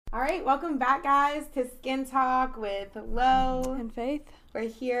All right, welcome back, guys, to Skin Talk with Lo and Faith. We're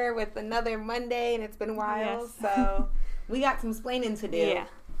here with another Monday, and it's been a while, Yes. so we got some splaining to do. Yeah.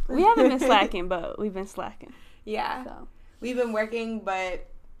 We haven't been slacking, but we've been slacking. Yeah. So. We've been working, but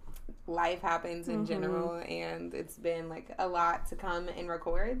life happens in general, and it's been like a lot to come and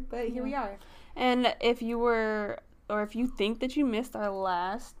record, but here we are. And if you think that you missed our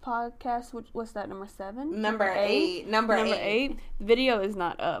last podcast, what's that, number 7? Number 8. Number 8. Video is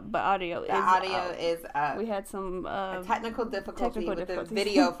not up, but audio the audio is up. We had some technical difficulty with the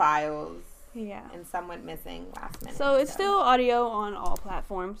video files. Yeah. And some went missing last minute. So it's still audio on all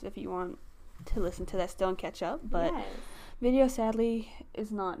platforms if you want to listen to that still and catch up, but video sadly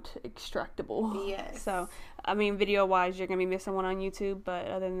is not extractable. Yes. So, I mean, video-wise, you're going to be missing one on YouTube, but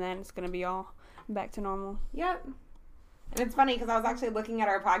other than that, it's going to be all back to normal. Yep. And it's funny because I was actually looking at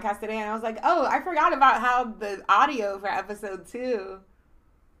our podcast today and I was like, oh, I forgot about how the audio for episode 2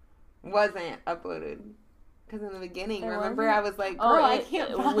 wasn't uploaded. Because in the beginning, remember, I was like, girl, I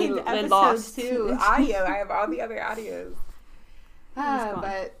can't find episode 2 audio. I have all the other audios.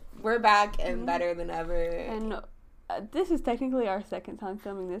 But we're back and better than ever. And this is technically our second time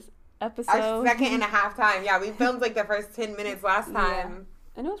filming this episode. Our second and a half time. Yeah, we filmed like the first 10 minutes last time. Yeah.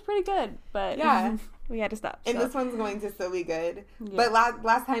 And it was pretty good, but we had to stop. And this one's going to still be good. Yeah. But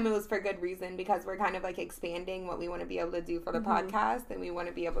last time it was for good reason because we're kind of like expanding what we want to be able to do for the podcast, and we want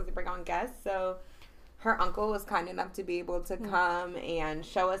to be able to bring on guests. So her uncle was kind enough to be able to come and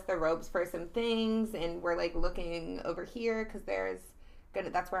show us the ropes for some things, and we're like looking over here because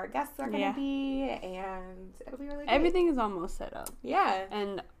that's where our guests are going to be, and it'll be really good. Everything is almost set up. Yeah.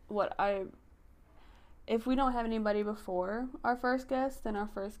 And if we don't have anybody before our first guest, then our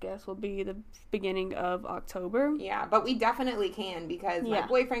first guest will be the beginning of October. Yeah, but we definitely can because my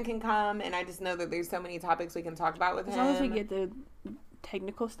boyfriend can come, and I just know that there's so many topics we can talk about with him. As long as we get the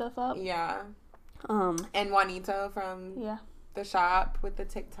technical stuff up. Yeah. And Juanito from the shop with the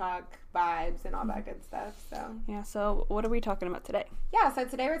TikTok vibes and all that good stuff. So what are we talking about today? Yeah, so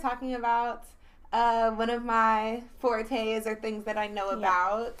today we're talking about one of my fortes or things that I know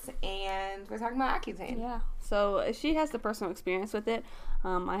about, and we're talking about Accutane. Yeah, so she has the personal experience with it.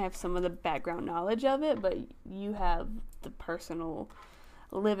 I have some of the background knowledge of it, but you have the personal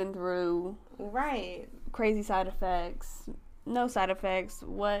living through crazy side effects, no side effects,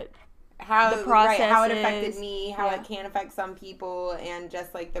 how the process how it affected me, how it can affect some people, and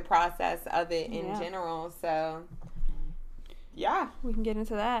just like the process of it in general. So yeah, we can get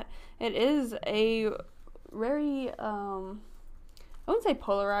into that. It is a very I wouldn't say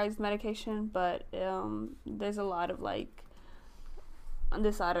polarized medication, but there's a lot of like on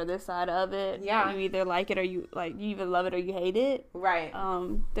this side or this side of it. Yeah, you either like it or you either love it or you hate it. Right.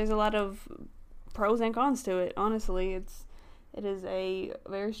 There's a lot of pros and cons to it. Honestly, it is a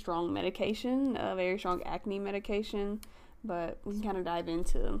very strong medication, a very strong acne medication, but we can kind of dive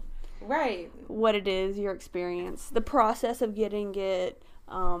into what it is, your experience, the process of getting it,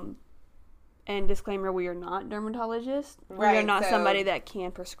 and disclaimer, we are not dermatologists. We are not somebody that can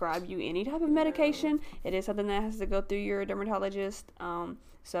prescribe you any type of medication. It is something that has to go through your dermatologist.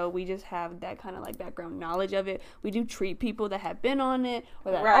 So we just have that kind of like background knowledge of it. We do treat people that have been on it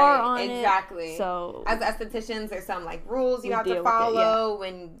or that are on it. Exactly. So as estheticians, there's some like rules you have to follow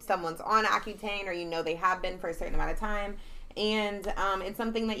when someone's on Accutane, or they have been for a certain amount of time. And it's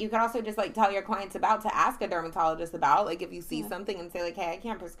something that you could also just like tell your clients about, to ask a dermatologist about. Like if you see something and say like, hey, I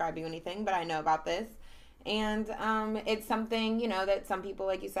can't prescribe you anything, but I know about this. And it's something, that some people,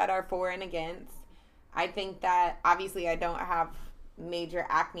 like you said, are for and against. I think that obviously I don't have major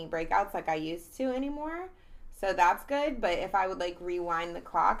acne breakouts like I used to anymore, so that's good. But if I would like rewind the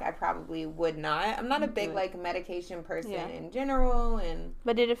clock, I probably would not. I'm not a big like medication person in general.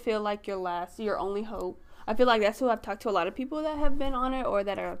 But did it feel like your only hope? I feel like that's who I've talked to a lot of people that have been on it or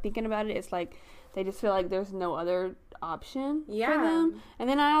that are thinking about it. It's like they just feel like there's no other option for them. And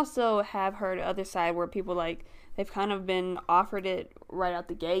then I also have heard the other side where people like they've kind of been offered it right out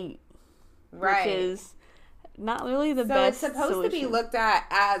the gate, which is not really the best So it's supposed to be looked at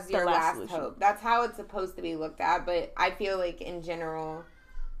as your last hope. That's how it's supposed to be looked at. But I feel like in general,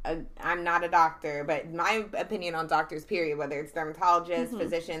 I'm not a doctor, but my opinion on doctors, period, whether it's dermatologists,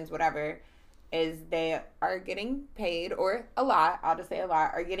 physicians, whatever, is they are getting paid, or a lot, I'll just say a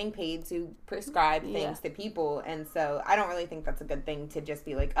lot, are getting paid to prescribe things to people. And so I don't really think that's a good thing to just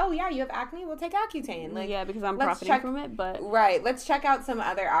be like, oh yeah, you have acne, we'll take Accutane. Like, because I'm profiting from it, but... Right, let's check out some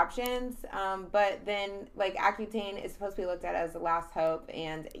other options. But then, like, Accutane is supposed to be looked at as the last hope,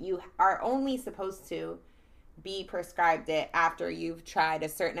 and you are only supposed to be prescribed it after you've tried a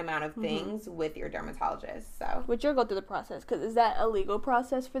certain amount of things with your dermatologist. So, but you'll go through the process, because is that a legal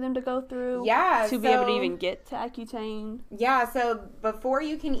process for them to go through? Yeah, to be able to even get to Accutane. Yeah, so before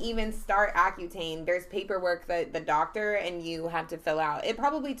you can even start Accutane, there's paperwork that the doctor and you have to fill out. It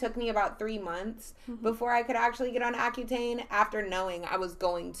probably took me about 3 months before I could actually get on Accutane, after knowing I was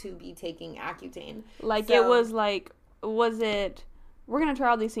going to be taking Accutane. Like, so, it was like, was it, we're going to try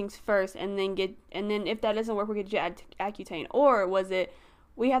all these things first, and then if that doesn't work, we'll get you Accutane? Or was it,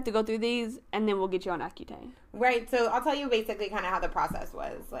 we have to go through these, and then we'll get you on Accutane? Right, so I'll tell you basically kind of how the process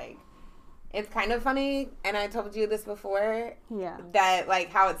was. Like, it's kind of funny, and I told you this before. Yeah. That,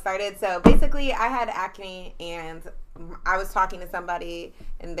 like, how it started. So, basically, I had acne, and I was talking to somebody,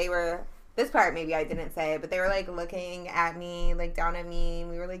 and they were, this part maybe I didn't say, but they were, like, looking at me, like, down at me, and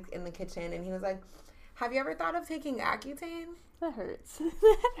we were, like, in the kitchen, and he was like, have you ever thought of taking Accutane? That hurts.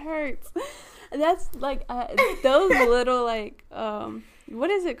 That hurts. That's, like, those little, like,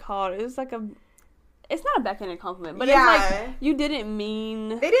 what is it called? It's like it's not a backhanded compliment, but it's like, you didn't mean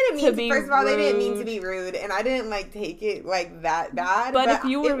They didn't mean to be first of all, rude. They didn't mean to be rude, and I didn't, like, take it, like, that bad. But if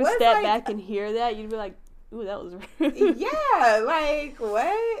you were to step back and hear that, you'd be like, ooh, that was rude. Yeah, like,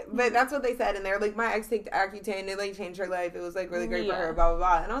 what? But that's what they said, and they were like, my ex took Accutane, it, like, changed her life, it was, like, really great for her, blah, blah,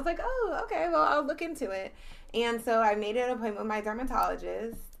 blah. And I was like, oh, okay, well, I'll look into it. And so I made an appointment with my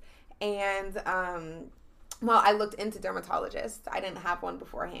dermatologist, and, well, I looked into dermatologists. I didn't have one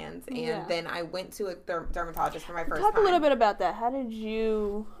beforehand, and then I went to a dermatologist for my first time. Talk a little bit about that. How did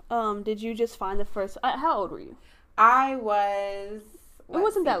you just find the first, how old were you? I was... It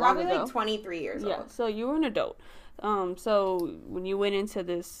wasn't that long ago. Probably like 23 years old. Yeah, so you were an adult. So when you went into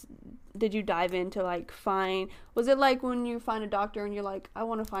this, did you dive into, like, was it like when you find a doctor and you're like, I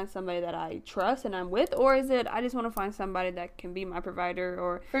want to find somebody that I trust and I'm with? Or is it, I just want to find somebody that can be my provider?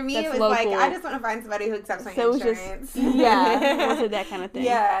 Or for me, that's it was local? like, I just want to find somebody who accepts my insurance. Was it that kind of thing?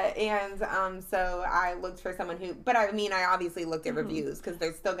 Yeah, and so I looked for someone who, but I mean, I obviously looked at reviews, because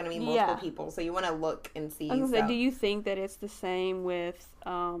there's still going to be multiple people, so you want to look and see. I was gonna say, do you think that it's the same with,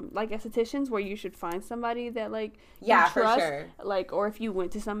 like, estheticians, where you should find somebody that, like, you trust? For sure. Like, or if you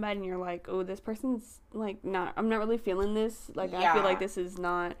went to somebody and you're like, oh, this person's, like, I'm not really feeling this. Like, I feel like this is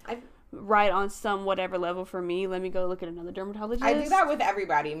not right on some whatever level for me. Let me go look at another dermatologist. I do that with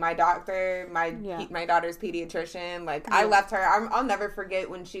everybody. My doctor, my daughter's pediatrician. Like, I left her. I'll never forget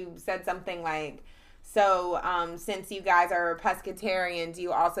when she said something like, so, since you guys are pescatarian, do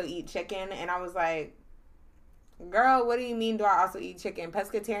you also eat chicken? And I was like, girl, what do you mean do I also eat chicken?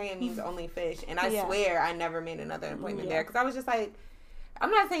 Pescatarian means only fish. And I swear I never made another appointment there, because I was just like, I'm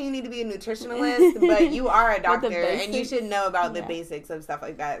not saying you need to be a nutritionalist, but you are a doctor and you should know about the basics of stuff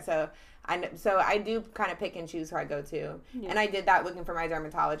like that. So I do kind of pick and choose who I go to. Yeah. And I did that looking for my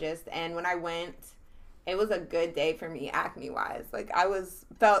dermatologist. And when I went, it was a good day for me acne-wise. Like, I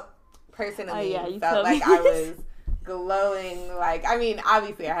felt like I was glowing. Like, I mean,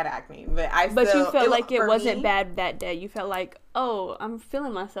 obviously I had acne, but you felt like it wasn't bad that day. You felt like, oh, I'm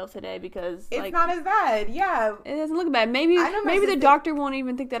feeling myself today, because it's like, not as bad. Yeah, it doesn't look bad. Maybe the doctor won't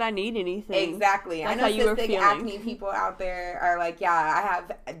even think that I need anything. Exactly. That's I know how you were cystic feeling. acne people out there are like, yeah, I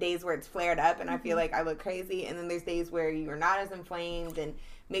have days where it's flared up and I feel like I look crazy, and then there's days where you're not as inflamed, and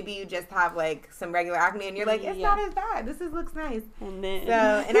maybe you just have, like, some regular acne, and you're like, it's not as bad. Looks nice. And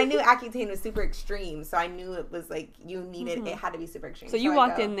I knew Accutane was super extreme, so I knew it was, like, you needed, it had to be super extreme. So you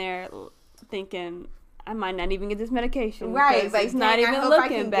walked in there thinking, I might not even get this medication. Right. Like, it's not even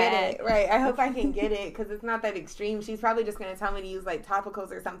looking bad. Right. I hope I can get it, because it's not that extreme. She's probably just going to tell me to use, like,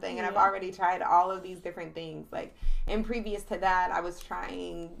 topicals or something, and I've already tried all of these different things. Like, and previous to that, I was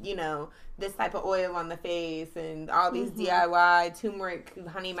trying, this type of oil on the face and all these DIY turmeric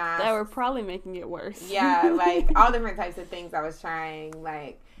honey masks. That were probably making it worse. Yeah, like, all different types of things I was trying.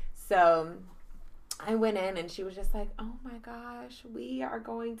 Like, so I went in and she was just like, oh my gosh, we are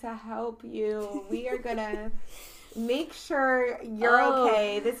going to help you. We are going to make sure you're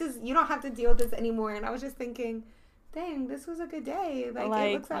okay. You don't have to deal with this anymore. And I was just thinking, dang, this was a good day. Like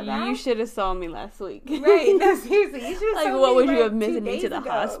it looks like that. You should have saw me last week. Right. No, seriously. You should have saw me. What would you have missed me to the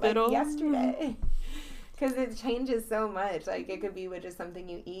hospital? Like yesterday. Because it changes so much. Like, it could be with just something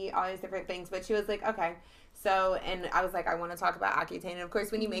you eat, all these different things. But she was like, okay. So, and I was like, I want to talk about Accutane. And, of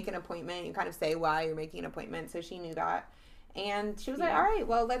course, when you make an appointment, you kind of say why you're making an appointment. So she knew that. And she was like, all right,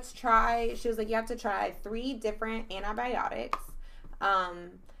 well, let's try. She was like, you have to try 3 different antibiotics.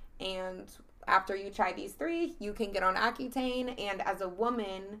 And after you try these 3, you can get on Accutane. And as a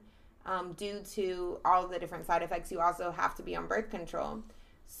woman, due to all the different side effects, you also have to be on birth control.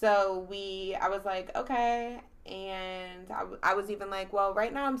 So I was like, okay. And I was even like, well,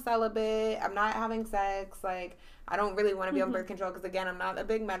 right now I'm celibate. I'm not having sex. Like, I don't really want to be on birth control because, again, I'm not a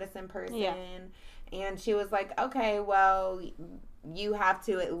big medicine person. Yeah. And she was like, okay, well, you have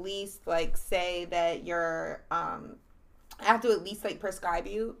to at least, like, say that you're, I have to at least, like, prescribe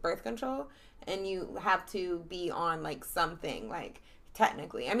you birth control. And you have to be on, like, something, like,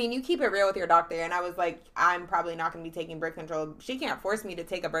 technically. I mean, you keep it real with your doctor. And I was like, I'm probably not going to be taking birth control. She can't force me to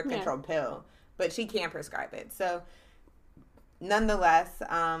take a birth control pill. But she can prescribe it. So, nonetheless,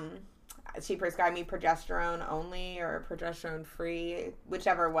 she prescribed me progesterone only or progesterone free,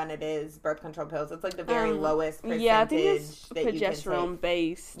 whichever one it is, birth control pills. It's like the very lowest percentage I think it's that you can take. progesterone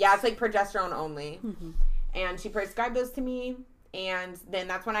based. Yeah, it's like progesterone only. And she prescribed those to me. And then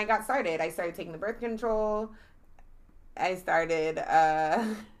that's when I got started. I started taking the birth control. I started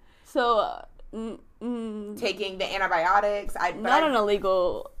taking the antibiotics. Not an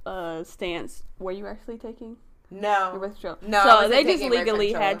illegal stance. Were you actually taking? No. Your birth control? No. So they just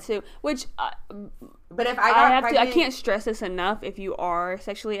legally had to. Which, but if I got pregnant, I can't stress this enough. If you are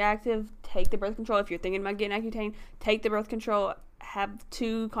sexually active, take the birth control. If you're thinking about getting Accutane, take the birth control. Have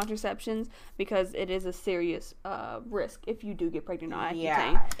 2 contraceptions because it is a serious risk if you do get pregnant on Accutane.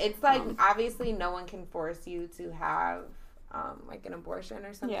 Yeah, it's like obviously no one can force you to have like an abortion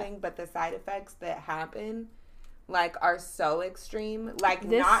or something, but the side effects that happen like are so extreme. Like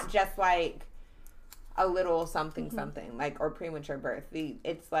not just like a little something something like or premature birth.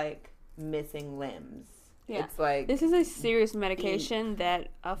 It's like missing limbs. Yeah. It's like this is a serious medication that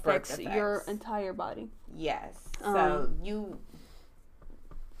affects your entire body. Yes. So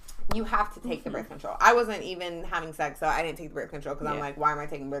you have to take the birth control. I wasn't even having sex, so I didn't take the birth control because I'm like, why am I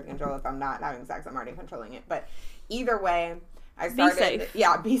taking birth control if I'm not having sex? I'm already controlling it. But either way, I started. Be safe.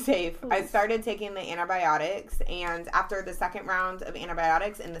 Yeah, be safe. Please. I started taking the antibiotics, and after the second round of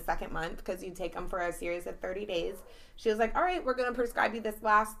antibiotics in the second month, because you take them for a series of 30 days, she was like, all right, we're going to prescribe you this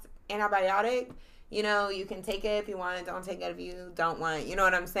last antibiotic. You know, you can take it if you want. Don't take it if you don't want. You know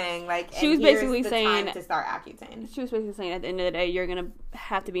what I'm saying? Like, she was basically saying time to start Accutane. She was basically saying at the end of the day, you're gonna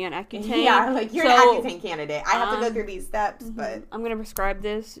have to be on Accutane. Yeah, like you're an Accutane candidate. I have to go through these steps, but I'm gonna prescribe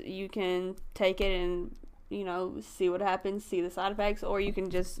this. You can take it and see what happens, see the side effects, or you can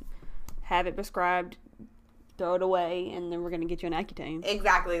just have it prescribed, throw it away, and then we're gonna get you an Accutane.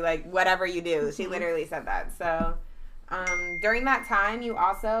 Exactly, like whatever you do. She literally said that. So. During that time, you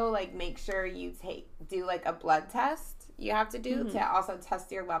also like make sure you do like a blood test you have to do to also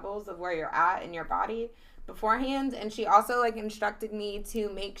test your levels of where you're at in your body beforehand. And she also like instructed me to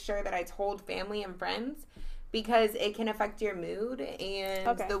make sure that I told family and friends because it can affect your mood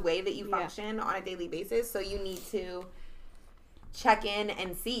and the way that you function on a daily basis. So you need to check in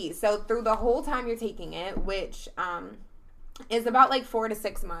and see. So through the whole time you're taking it, which, is about like 4 to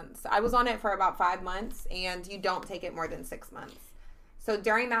 6 months. I was on it for about 5 months, and you don't take it more than 6 months. So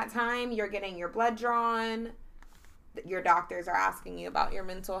during that time, you're getting your blood drawn. Your doctors are asking you about your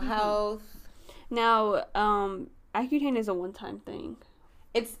mental health. Now, Accutane is a one-time thing.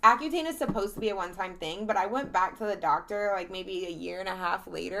 Accutane is supposed to be a one-time thing, but I went back to the doctor like maybe a year and a half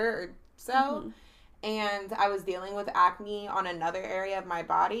later or so, and I was dealing with acne on another area of my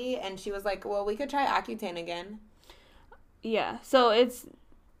body, and she was like, well, we could try Accutane again. Yeah, so it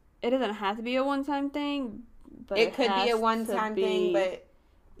doesn't have to be a one-time thing, but it could be a one-time thing, but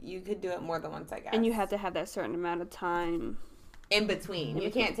you could do it more than once, I guess. And you have to have that certain amount of time in between. You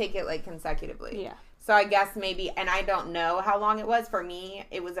can't take it like consecutively. Yeah. So I guess maybe, and I don't know how long it was. For me,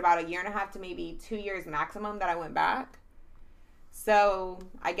 it was about a year and a half to maybe 2 years maximum that I went back. So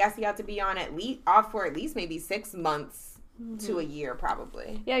I guess you have to be on off for at least maybe 6 months to a year,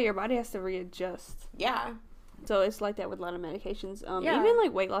 probably. Yeah, your body has to readjust. Yeah. So it's like that with a lot of medications. Even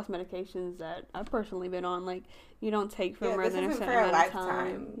like weight loss medications that I've personally been on, like you don't take for more than a certain amount of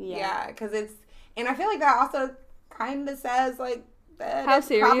time. Yeah, because and I feel like that also kind of says like that how it's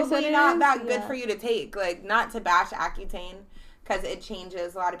serious probably it not is. that good for you to take. Like not to bash Accutane because it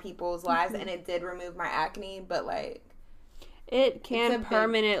changes a lot of people's lives and it did remove my acne, but like it can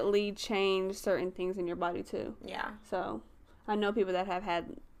permanently change certain things in your body too. Yeah. So I know people that have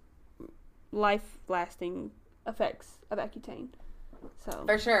had life-lasting effects of Accutane. So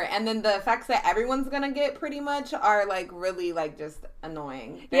for sure. And then the effects that everyone's gonna get pretty much are like really like just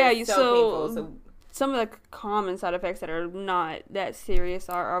annoying. They're so painful. So some of the common side effects that are not that serious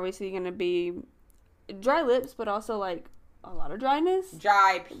are obviously gonna be dry lips, but also like a lot of dryness.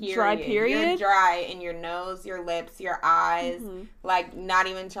 Dry period. You're dry in your nose, your lips, your eyes. Like not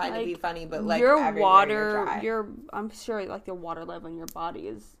even trying to be funny, but like your water, I'm sure like the water level in your body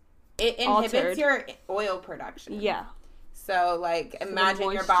is it inhibits your oil production. Yeah. So, like,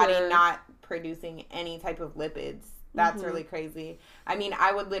 imagine your body not producing any type of lipids. That's really crazy. I mean,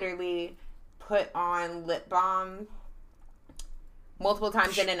 I would literally put on lip balm multiple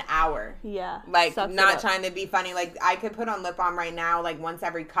times in an hour. Yeah. Like, not trying to be funny. Like, I could put on lip balm right now, like, once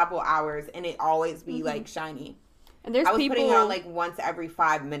every couple hours, and it always be, like, shiny. And there's I was putting it on, like, once every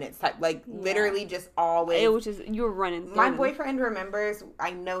 5 minutes. Like, literally just always. It was just, you were running through. My boyfriend remembers,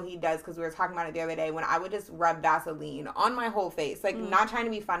 I know he does, because we were talking about it the other day, when I would just rub Vaseline on my whole face. Like, not trying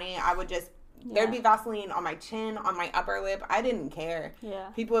to be funny, I would just... There'd be Vaseline on my chin, on my upper lip. I didn't care. Yeah.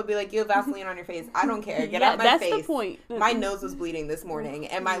 People would be like, you have Vaseline on your face. I don't care. Get out my face. That's the point. My nose was bleeding this morning,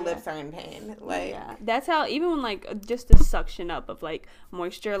 and my lips are in pain. Like, that's how, even when, like, just the suction up of, like,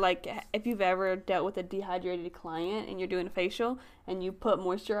 moisture, like, if you've ever dealt with a dehydrated client and you're doing a facial and you put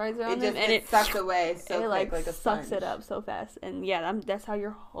moisturizer on them, and it sucks away so quick, like a sponge. Sucks it up so fast. And, that's how your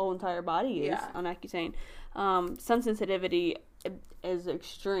whole entire body is on Accutane. Sun sensitivity is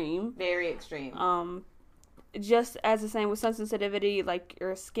extreme. Very extreme. Just as the same with sun sensitivity, like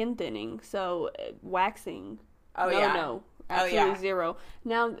your skin thinning. So waxing. No. Absolutely zero.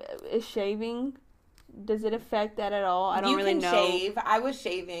 Now, is shaving, does it affect that at all? I don't really know. You can shave. I was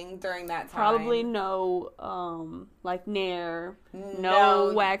shaving during that time. Probably no, like Nair.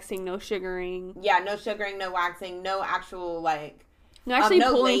 No waxing, no sugaring. Yeah, no sugaring, no waxing, no actual, like... No, actually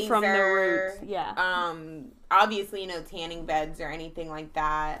pulling laser, from the roots. Yeah. Obviously, no tanning beds or anything like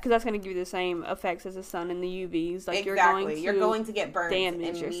that. Because that's going to give you the same effects as the sun and the UVs. Like, exactly. You're going to get burned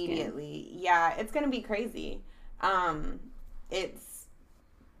immediately. Yeah, it's going to be crazy. It's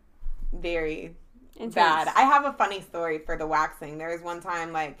very bad. I have a funny story for the waxing. There was one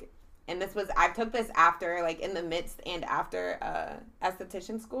time, like... And I took this after, like, in the midst and after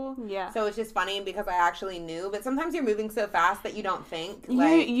esthetician school. Yeah. So it's just funny because I actually knew. But sometimes you're moving so fast that you don't think.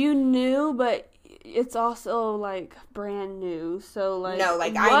 Like, you knew, but it's also, like, brand new. So, like, no,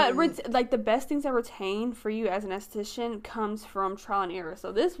 like, like, the best things that retain for you as an esthetician comes from trial and error.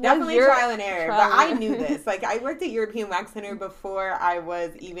 So this was definitely trial and error. But I knew this. Like, I worked at European Wax Center before I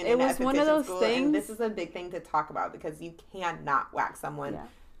was even in esthetician one of those school. Things. And this is a big thing to talk about because you cannot wax someone. Yeah.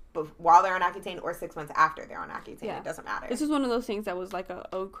 But while they're on Accutane or 6 months after they're on Accutane. It doesn't matter. This is one of those things that was like a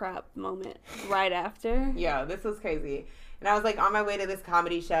oh crap moment right after. Yeah, this was crazy. And I was like on my way to this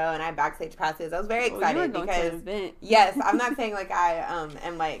comedy show and I had backstage passes. I was very excited because yes, I'm not saying like I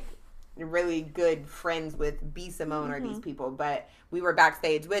am like really good friends with B. Simone or these people, but we were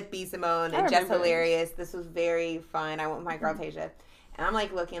backstage with B. Simone and Jess Hilarious. This was very fun. I went with my girl Tasia. And I'm,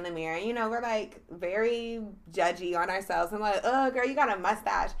 like, looking in the mirror. You know, we're, like, very judgy on ourselves. I'm like, oh, girl, you got a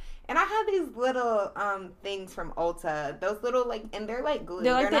mustache. And I had these little things from Ulta. Those little, like, and they're, like, glue.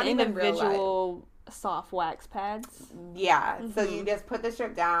 They're like not the individual soft wax pads. Yeah. Mm-hmm. So you just put the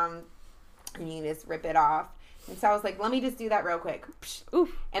strip down, and you just rip it off. And so I was like, let me just do that real quick.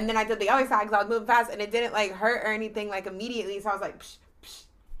 Oof. And then I did the other side because I was moving fast, and it didn't, like, hurt or anything, like, immediately. So I was like, psh, psh.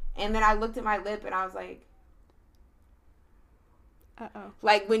 And then I looked at my lip, and I was like... Uh-oh.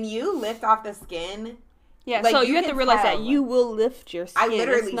 Like, when you lift off the skin... Yeah, like, so you have to realize that you will lift your skin. I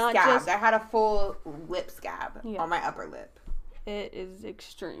literally scabbed. I had a full lip scab on my upper lip. It is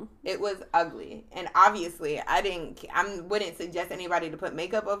extreme. It was ugly. And obviously, I wouldn't suggest anybody to put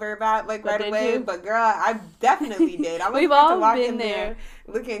makeup over that, like, right away. But, girl, I definitely did. I was about to walk in there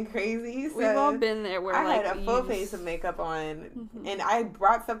looking crazy. So we've all been there where, I had a full face of makeup on. Mm-hmm. And I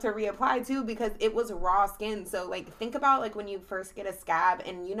brought stuff to reapply, too, because it was raw skin. So, like, think about, like, when you first get a scab,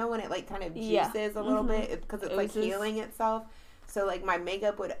 and you know when it, like, kind of juices a little bit? Because it's, like, healing itself. So, like, my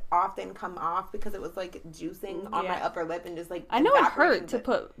makeup would often come off because it was, like, juicing on my upper lip and just, like, I know it hurt to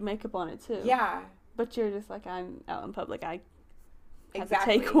put makeup on it, too. Yeah. But you're just like, I'm out in public. I have to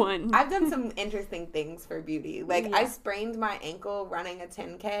take one. I've done some interesting things for beauty. Like, I sprained my ankle running a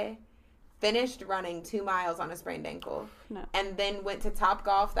 10K, finished running 2 miles on a sprained ankle, and then went to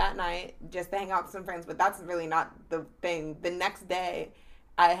Topgolf that night just to hang out with some friends. But that's really not the thing. The next day,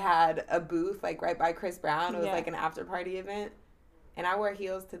 I had a booth, like, right by Chris Brown. It was, like, an after-party event. And I wore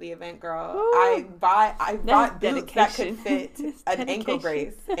heels to the event, girl. Ooh, I bought boots that could fit an ankle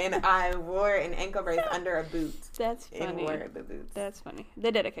brace. And I wore an ankle brace under a boot. That's funny. And wore the boots. That's funny. The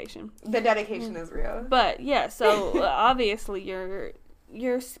dedication. The dedication is real. But, yeah, so obviously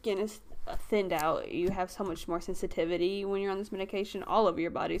your skin is thinned out. You have so much more sensitivity when you're on this medication all over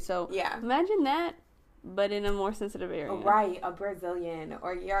your body. So imagine that. But in a more sensitive area. Right, a Brazilian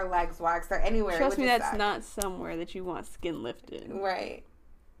or your legs waxed or anywhere. Trust me, that's not somewhere that you want skin lifted. Right.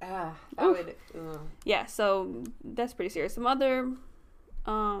 That would... Yeah, so that's pretty serious. Some other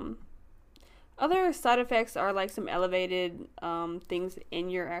Other side effects are like some elevated things in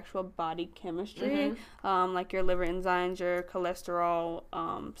your actual body chemistry, like your liver enzymes, your cholesterol,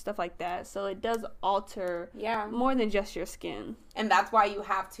 stuff like that. So it does alter more than just your skin. And that's why you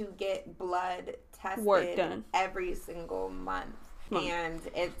have to get blood tested work done every single month. And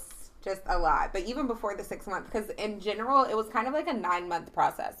it's just a lot. But even before the 6 months, because in general, it was kind of like a 9-month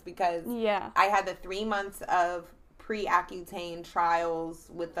process because I had the 3 months of pre-Accutane trials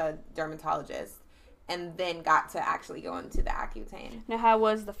with a dermatologist and then got to actually go into the Accutane. Now, how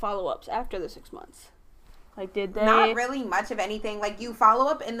was the follow-ups after the 6 months? Like, did they... Not really much of anything. Like, you follow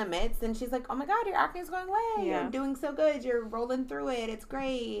up in the midst, and she's like, oh my God, your acne is going away. You're doing so good. You're rolling through it. It's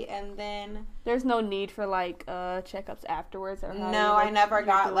great. And then... There's no need for, like, checkups afterwards? Or how no, I never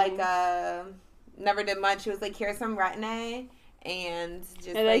got, like, never did much. She was like, here's some Retin-A, and just,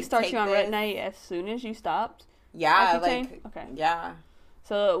 and they start you on Retin-A as soon as you stopped? Yeah, Accutane? like... Okay. Yeah.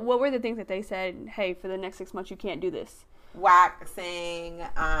 So, what were the things that they said, hey, for the next 6 months, you can't do this? Waxing,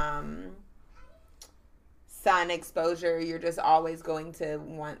 sun exposure, you're just always going to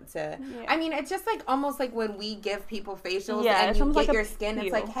want to I mean, it's just like almost like when we give people facials and you get your skin peel.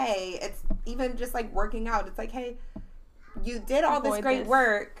 It's like, hey, it's even just like working out, it's like, hey, you did all this great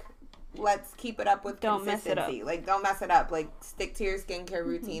work, let's keep it up with consistency. Mess it up. Like, don't mess it up. Like, stick to your skincare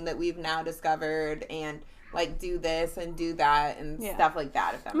routine that we've now discovered, and like do this and do that and stuff like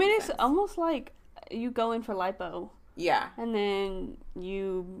that, if that makes sense. It's almost like you go in for lipo. Yeah. And then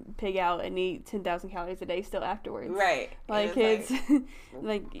you pig out and eat 10,000 calories a day still afterwards. Right. Like, it's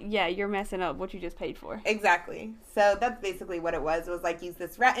like, yeah, you're messing up what you just paid for. Exactly. So that's basically what it was. It was like, use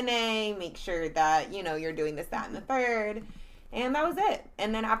this Retin-A, make sure that, you know, you're doing this, that, and the third. And that was it.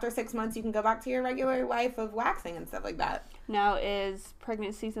 And then after 6 months, you can go back to your regular life of waxing and stuff like that. Now, is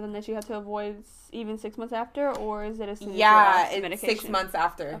pregnancy something that you have to avoid even 6 months after, or is it a it's 6 months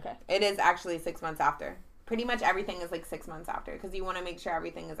after. Okay. It is actually 6 months after. Pretty much everything is like 6 months after, because you want to make sure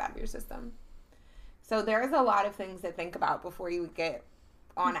everything is out of your system. So there's a lot of things to think about before you get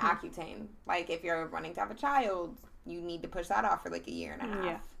on Accutane. Like, if you're wanting to have a child, you need to push that off for like a year and a half.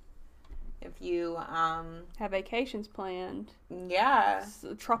 Yeah. If you have vacations planned. Yeah.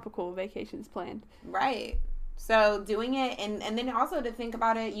 Tropical vacations planned. Right. So doing it, and then also to think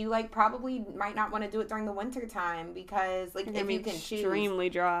about it, you like probably might not want to do it during the winter time, because like if you can choose, extremely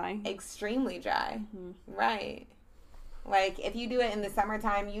dry. Right. Like, if you do it in the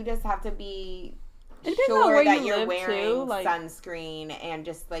summertime, you just have to be sure that you're wearing sunscreen and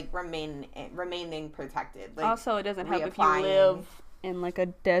just like remaining protected. Like, also, it doesn't help if you live in like a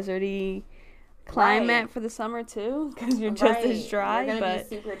deserty climate for the summer too, because you're just as dry. You're gonna be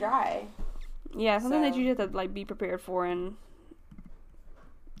super dry. Yeah, something that you just have to like be prepared for and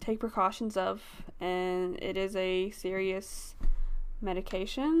take precautions of, and it is a serious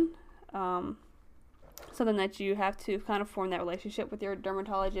medication. Something that you have to kind of form that relationship with your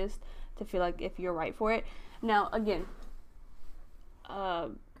dermatologist to feel like if you're right for it. Now, again,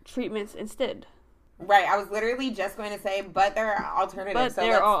 treatments instead. Right, I was literally just going to say, but there are alternatives. But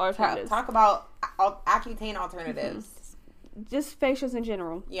there are alternatives. Talk about Accutane alternatives. Just facials in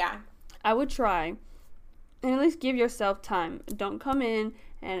general. Yeah. I would try and at least give yourself time. Don't come in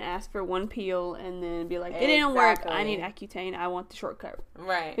and ask for one peel and then be like, it didn't work. I need Accutane. I want the shortcut.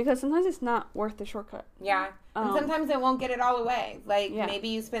 Right. Because sometimes it's not worth the shortcut. Yeah. And sometimes it won't get it all away. Like, maybe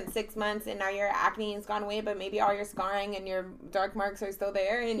you spent 6 months and now your acne has gone away, but maybe all your scarring and your dark marks are still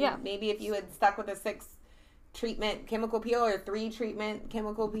there. And maybe if you had stuck with a 6-treatment chemical peel or 3-treatment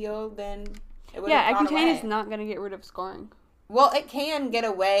chemical peel, then it would have gone away. Accutane is not going to get rid of scarring. Well, it can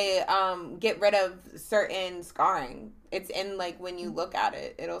get rid of certain scarring. It's in, like, when you look at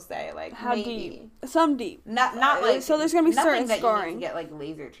it, it'll say, like, how maybe. Deep? Some deep. Not like, so there's going to be certain that scarring. You need to get, like,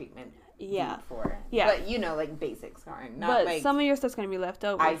 laser treatment for. Yeah. But, you know, like, basic scarring. Not but like some of your stuff's going to be left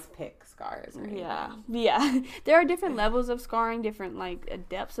over. Ice pick scars or anything. Yeah. There are different levels of scarring, different, like,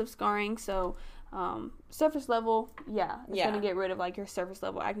 depths of scarring, so... surface level, it's going to get rid of like your surface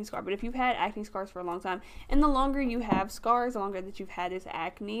level acne scar. But if you've had acne scars for a long time, and the longer you have scars, the longer that you've had this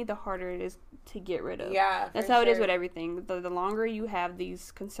acne, the harder it is to get rid of. Yeah, that's how it is with everything. The longer you have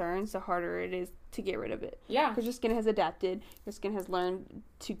these concerns, the harder it is to get rid of it. Yeah, because your skin has adapted. Your skin has learned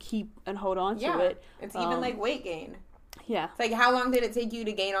to keep and hold on to it. It's even like weight gain. Yeah. It's like, how long did it take you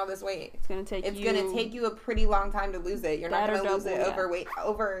to gain all this weight? It's going to take you a pretty long time to lose it. You're not going to lose it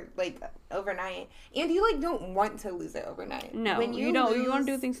overnight. And you, like, don't want to lose it overnight. No, you don't. You want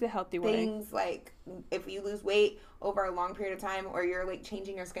to do things the healthy way. Things like, if you lose weight over a long period of time, or you're, like,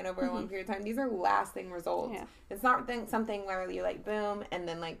 changing your skin over a long period of time, these are lasting results. Yeah. It's not something where you, like, boom, and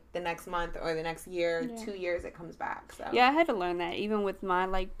then, like, the next month or the next year, 2 years, it comes back. So. Yeah, I had to learn that, even with my,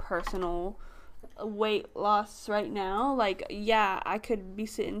 like, personal... weight loss right now, like, yeah, I could be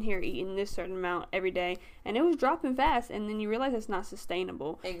sitting here eating this certain amount every day, and it was dropping fast, and then you realize it's not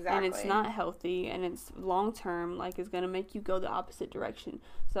sustainable. Exactly. And it's not healthy, and it's long term, like, it's going to make you go the opposite direction.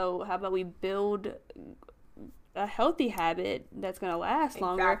 So how about we build a healthy habit that's going to last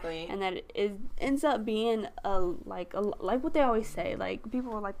longer, and that it ends up being like what they always say, like,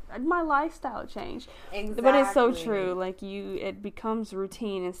 people are like, my lifestyle changed. Exactly. But it's so true. Like, it becomes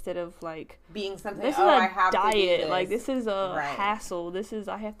routine instead of like being something. This is I have diet. To do this. Like, this is a hassle.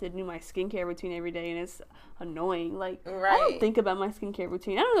 I have to do my skincare routine every day, and it's annoying. Like, I don't think about my skincare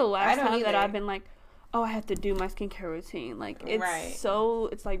routine. I don't know the last time that I've been like, oh, I have to do my skincare routine. Like,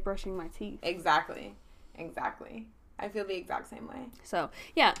 it's like brushing my teeth. Exactly. I feel the exact same way. So,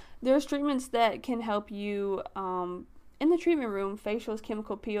 yeah, there's treatments that can help you in the treatment room, facials,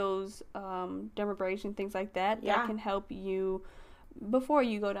 chemical peels, dermabrasion, things like that, that can help you before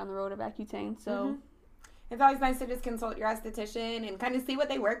you go down the road of Accutane. So, it's always nice to just consult your esthetician and kind of see what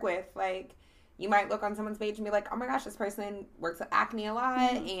they work with. Like, you might look on someone's page and be like, oh my gosh, this person works with acne a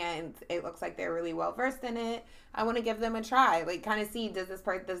lot, and it looks like they're really well versed in it. I want to give them a try. Like, kind of see, does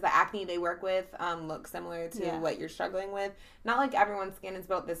the acne they work with look similar to what you're struggling with? Not like everyone's skin is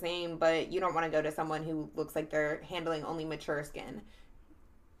built the same, but you don't want to go to someone who looks like they're handling only mature skin.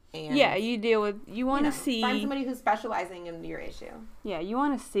 And you want to see, find somebody who's specializing in your issue. Yeah, you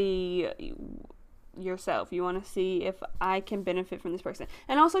want to see yourself. You want to see if I can benefit from this person,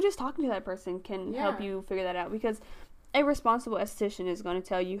 and also just talking to that person can help you figure that out, because a responsible esthetician is going to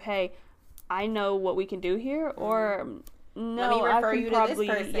tell you, hey, I know what we can do here, or no, let me refer you to this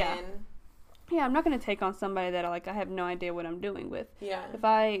person. Yeah, I'm not going to take on somebody that I have no idea what I'm doing with. Yeah. If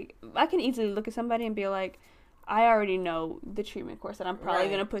I can easily look at somebody and be like, I already know the treatment course that I'm probably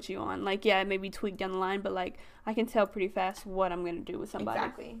going to put you on. Like, yeah, it may be tweaked down the line, but like, I can tell pretty fast what I'm going to do with somebody.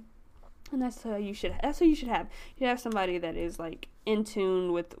 Exactly. And that's what you should have. You have somebody that is like in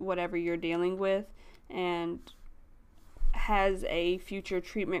tune with whatever you're dealing with, and has a future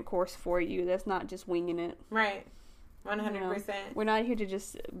treatment course for you. That's not just winging it. Right. 100%. We're not here to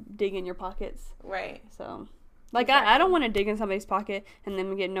just dig in your pockets. Right. So, like, I don't want to dig in somebody's pocket and then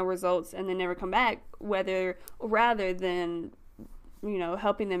we get no results and then never come back, rather than,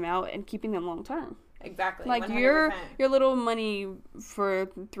 helping them out and keeping them long term. Exactly. Like 100%. your little money for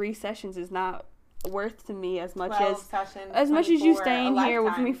 3 sessions is not worth to me as much as you staying here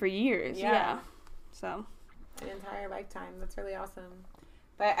with me for years. Yeah. So an entire lifetime. That's really awesome.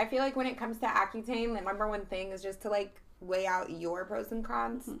 But I feel like when it comes to Accutane, the number one thing is just to like weigh out your pros and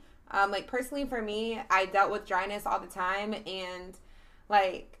cons. Like personally for me, I dealt with dryness all the time, and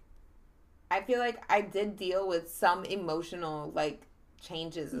like I feel like I did deal with some emotional like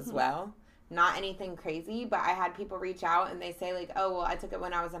changes as well. Not anything crazy, but I had people reach out and they say like, oh, well, I took it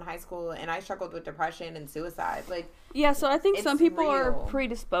when I was in high school and I struggled with depression and suicide. Like, yeah, so I think some people are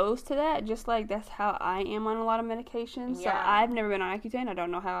predisposed to that, just like that's how I am on a lot of medications. Yeah. So I've never been on Accutane. I don't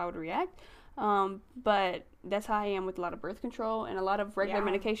know how I would react. But that's how I am with a lot of birth control and a lot of regular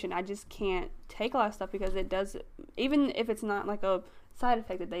medication. I just can't take a lot of stuff because it does, even if it's not like a side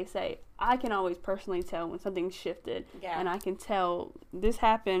effect that they say, I can always personally tell when something's shifted, and I can tell this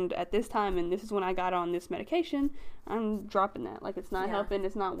happened at this time and this is when I got on this medication. I'm dropping that. Like, it's not helping.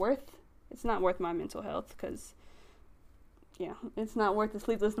 It's not worth my mental health, because it's not worth the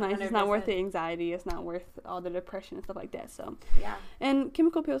sleepless nights. 100%. It's not worth the anxiety. It's not worth all the depression and stuff like that. So and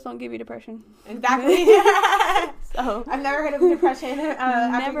chemical pills don't give you depression. Exactly. So I've never heard of depression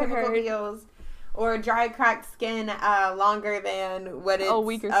after chemical pills. Or dry, cracked skin longer than what it's... a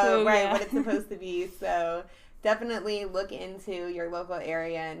week or so, what it's supposed to be. So definitely look into your local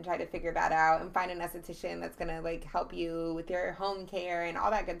area and try to figure that out, and find an esthetician that's going to, like, help you with your home care and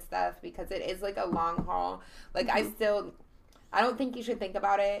all that good stuff, because it is, like, a long haul. Like, I don't think you should think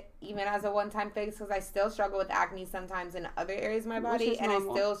about it even as a one-time fix, because I still struggle with acne sometimes in other areas of my body, and I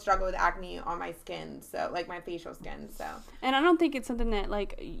still struggle with acne on my skin, so like my facial skin. So, and I don't think it's something that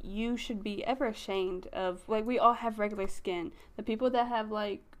like you should be ever ashamed of. Like, we all have regular skin. The people that have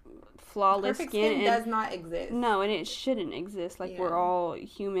like flawless skin does not exist. No, and it shouldn't exist. Like, we're all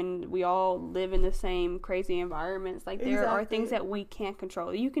human. We all live in the same crazy environments. Like, there are things that we can't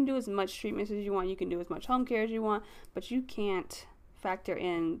control. You can do as much treatments as you want. You can do as much home care as you want, but you can't factor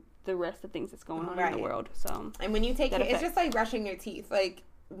in the rest of things that's going on in the world. So, and when you take it, it's just like brushing your teeth. Like,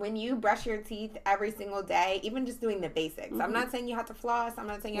 when you brush your teeth every single day, even just doing the basics. I'm not saying you have to floss. I'm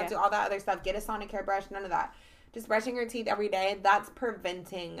not saying you have to do all that other stuff. Get a Sonicare brush. None of that. Just brushing your teeth every day, that's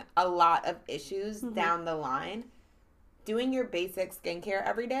preventing a lot of issues down the line. doing your basic skincare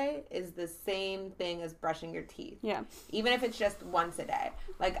every day is the same thing as brushing your teeth. Yeah. Even if it's just once a day.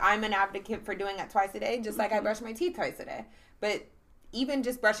 Like, I'm an advocate for doing it twice a day, just like I brush my teeth twice a day. But even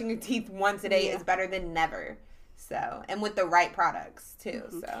just brushing your teeth once a day is better than never. So, and with the right products, too.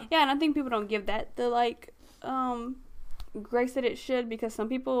 So yeah, and I think people don't give that the, like, grace that it should, because some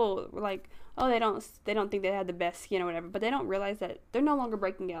people, like, oh, they don't think they have the best skin or whatever, but they don't realize that they're no longer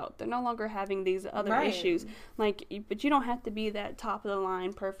breaking out. They're no longer having these other issues. Like, but you don't have to be that top of the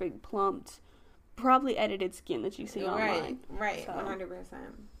line, perfect, plumped, probably edited skin that you see online. Right, so. 100%. I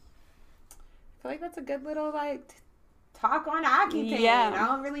feel like that's a good little, like, talk on Accutane. Yeah. I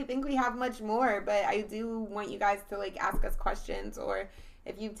don't really think we have much more, but I do want you guys to, like, ask us questions, or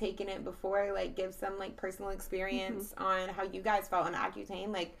if you've taken it before, like, give some, like, personal experience on how you guys felt on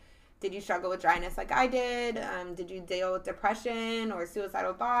Accutane. Like, did you struggle with dryness like I did? Did you deal with depression or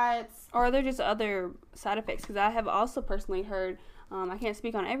suicidal thoughts? Or are there just other side effects? Because I have also personally heard, I can't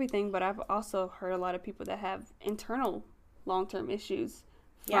speak on everything, but I've also heard a lot of people that have internal long-term issues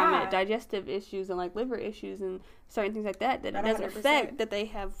from it, digestive issues and, like, liver issues and certain things like that it doesn't affect, that they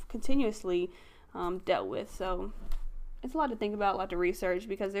have continuously dealt with. So it's a lot to think about, a lot to research,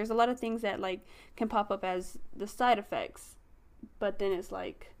 because there's a lot of things that, like, can pop up as the side effects, but then it's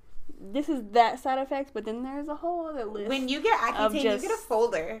like, this is that side effects, but then there's a whole other list. When you get Accutane, you get a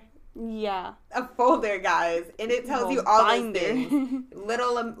folder. Yeah. A folder, guys. And it tells you all those things.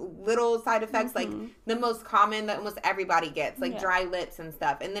 Little side effects, like the most common that almost everybody gets, like dry lips and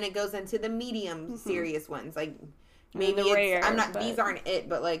stuff. And then it goes into the medium serious ones, like maybe it's, rare, these aren't it,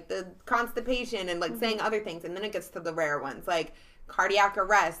 but like the constipation and like saying other things. And then it gets to the rare ones, like cardiac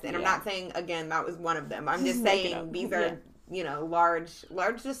arrest. And I'm not saying, again, that was one of them. I'm just saying these are, you know, large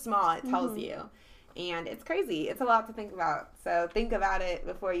to small, it tells you. And it's crazy. It's a lot to think about. So think about it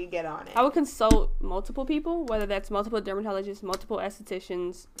before you get on it. I would consult multiple people, whether that's multiple dermatologists, multiple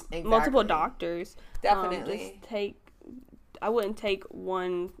estheticians, multiple doctors. Definitely. I wouldn't take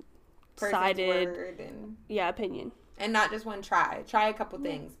one-sided opinion. And not just one try. Try a couple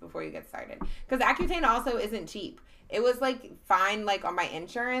things before you get started. Because Accutane also isn't cheap. It was, like, fine, like, on my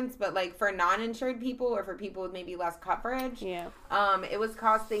insurance, but, like, for non-insured people or for people with maybe less coverage, it was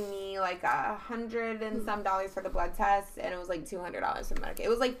costing me, like, $100 and some for the blood test, and it was, like, $200 for the Medicaid. It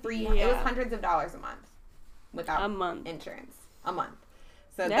was, like, free. It was hundreds of dollars a month without insurance. A month.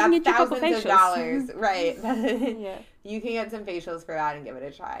 So that's thousands of dollars. Right. You can get some facials for that and give it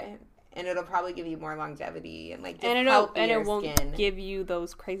a try. And it'll probably give you more longevity and, like, just it won't give you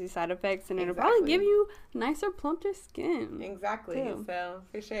those crazy side effects, and it'll probably give you nicer, plumper skin. Exactly. Too. So,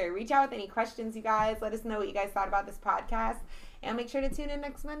 for sure. Reach out with any questions, you guys. Let us know what you guys thought about this podcast. And make sure to tune in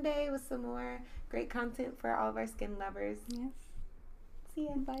next Monday with some more great content for all of our skin lovers. Yes. See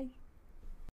ya. Bye.